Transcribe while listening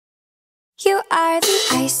You are the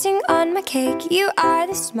icing on my cake. You are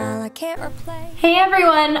the smile I can't replace. Hey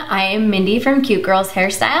everyone, I am Mindy from Cute Girls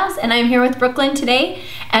Hairstyles and I'm here with Brooklyn today,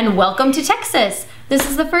 and welcome to Texas. This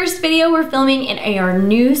is the first video we're filming in our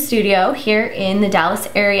new studio here in the Dallas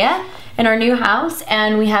area in our new house,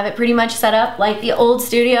 and we have it pretty much set up like the old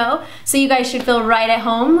studio, so you guys should feel right at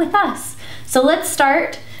home with us. So let's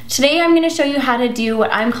start. Today I'm going to show you how to do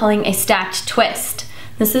what I'm calling a stacked twist.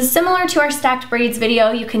 This is similar to our stacked braids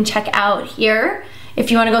video you can check out here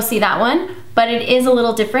if you want to go see that one, but it is a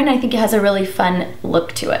little different. I think it has a really fun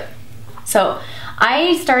look to it. So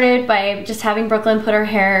I started by just having Brooklyn put her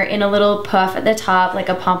hair in a little puff at the top like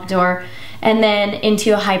a pompadour and then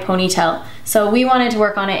into a high ponytail. So we wanted to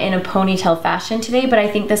work on it in a ponytail fashion today, but I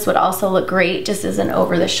think this would also look great just as an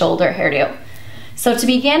over the shoulder hairdo. So to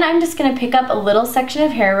begin, I'm just going to pick up a little section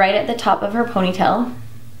of hair right at the top of her ponytail.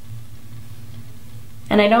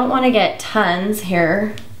 And I don't want to get tons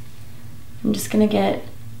here. I'm just going to get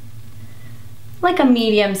like a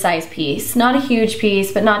medium-sized piece. Not a huge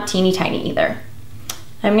piece, but not teeny tiny either.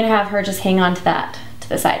 I'm going to have her just hang on to that to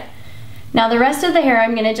the side. Now the rest of the hair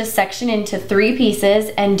I'm going to just section into 3 pieces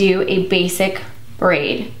and do a basic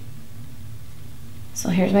braid. So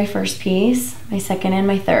here's my first piece, my second and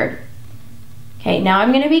my third. Okay, now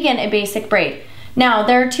I'm going to begin a basic braid. Now,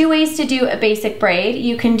 there are 2 ways to do a basic braid.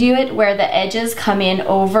 You can do it where the edges come in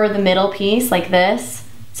over the middle piece like this.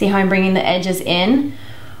 See how I'm bringing the edges in?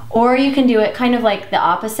 Or you can do it kind of like the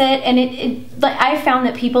opposite, and I found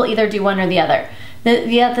that people either do one or the other.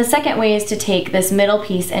 The second way is to take this middle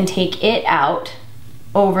piece and take it out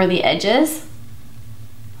over the edges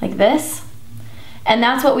like this. And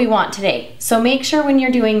that's what we want today. So make sure when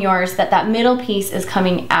you're doing yours that that middle piece is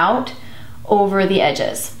coming out over the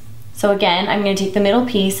edges. So again, I'm going to take the middle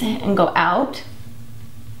piece and go out,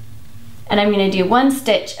 and I'm going to do 1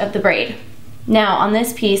 stitch of the braid. Now on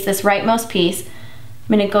this piece, this rightmost piece,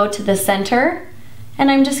 I'm going to go to the center, and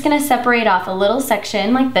I'm just going to separate off a little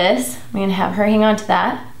section like this. I'm going to have her hang on to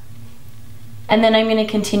that, and then I'm going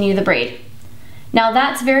to continue the braid. Now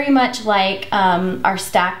that's very much like our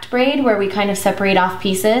stacked braid where we kind of separate off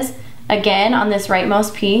pieces. Again, on this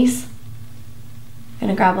rightmost piece, I'm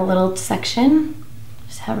going to grab a little section.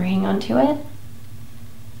 Just have her hang on to it.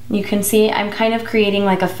 You can see I'm kind of creating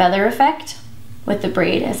like a feather effect with the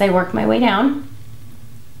braid as I work my way down.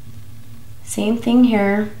 Same thing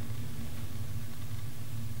here.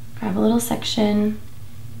 Grab a little section.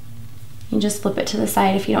 You just flip it to the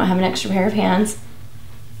side if you don't have an extra pair of hands.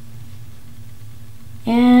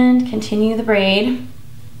 And continue the braid.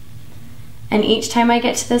 And each time I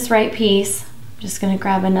get to this right piece, I'm just going to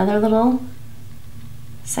grab another little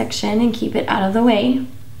section and keep it out of the way.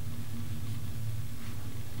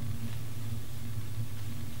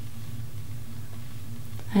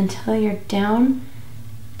 Until you're down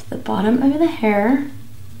to the bottom of the hair.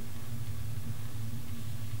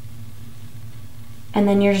 And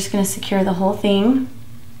then you're just going to secure the whole thing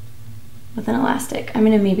with an elastic. I'm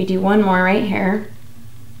going to maybe do 1 more right here.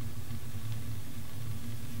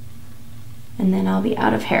 And then I'll be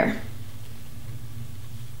out of hair.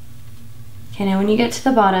 Okay, now when you get to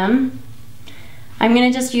the bottom, I'm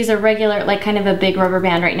going to just use a regular, like kind of a big rubber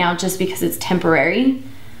band right now just because it's temporary.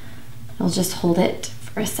 I'll just hold it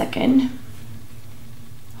for a second.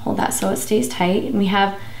 Hold that so it stays tight. And we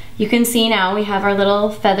have, you can see now we have our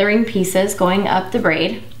little feathering pieces going up the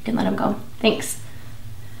braid. You can let them go. Thanks.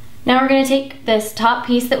 Now we're going to take this top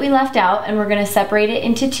piece that we left out and we're going to separate it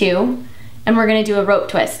into 2, and we're going to do a rope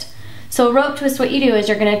twist. So a rope twist, what you do is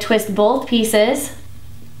you're going to twist both pieces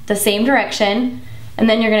the same direction, and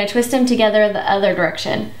then you're going to twist them together the other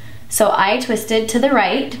direction. So I twisted to the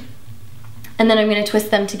right, and then I'm going to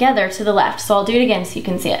twist them together to the left. So I'll do it again so you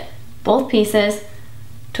can see it. Both pieces,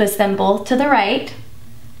 twist them both to the right,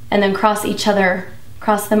 and then cross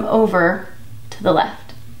them over to the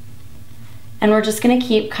left. And we're just going to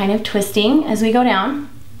keep kind of twisting as we go down,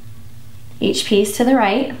 each piece to the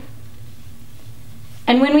right.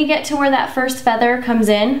 And when we get to where that first feather comes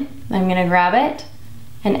in, I'm going to grab it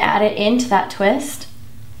and add it into that twist,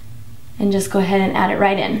 and just go ahead and add it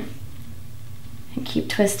right in. And keep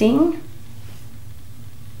twisting.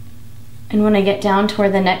 And when I get down to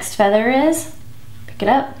where the next feather is, pick it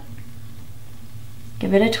up,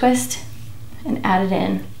 give it a twist, and add it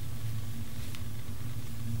in.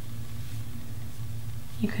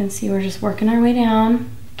 You can see we're just working our way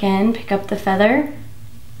down. Again, pick up the feather,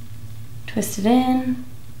 twist it in,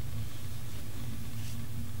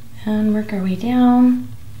 and work our way down.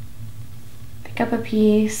 Pick up a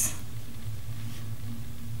piece,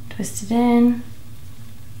 twist it in.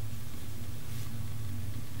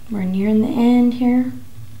 We're nearing the end here.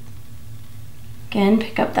 Again,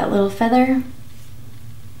 pick up that little feather.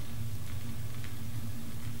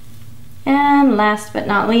 And last but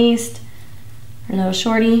not least, our little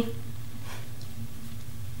shorty.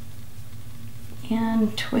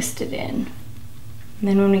 And twist it in. And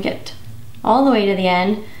then when we get all the way to the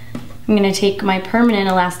end, I'm gonna take my permanent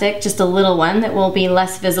elastic, just a little one that will be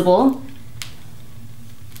less visible,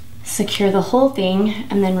 secure the whole thing,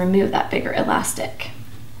 and then remove that bigger elastic.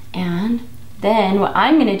 And then what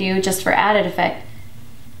I'm gonna do, just for added effect,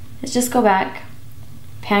 is just go back,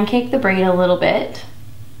 pancake the braid a little bit.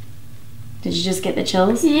 Did you just get the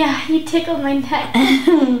chills? Yeah, you tickled my neck.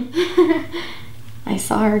 I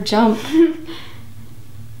saw her jump.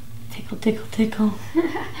 Tickle, tickle, tickle.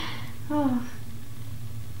 Oh.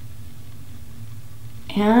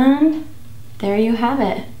 And there you have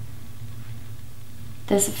it.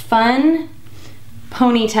 This fun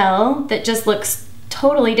ponytail that just looks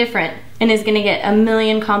totally different and is gonna get a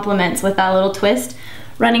million compliments with that little twist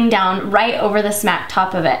running down right over the smack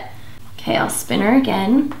top of it. Okay, I'll spin her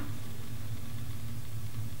again.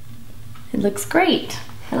 It looks great.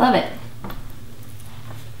 I love it.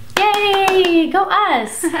 Yay, go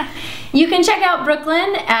us. You can check out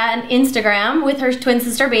Brooklyn at Instagram with her twin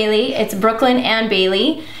sister Bailey. It's Brooklyn and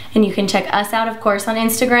Bailey. And you can check us out, of course, on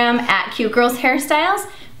Instagram at Cute Girls Hairstyles.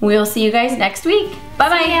 We'll see you guys next week.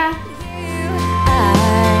 Bye-bye.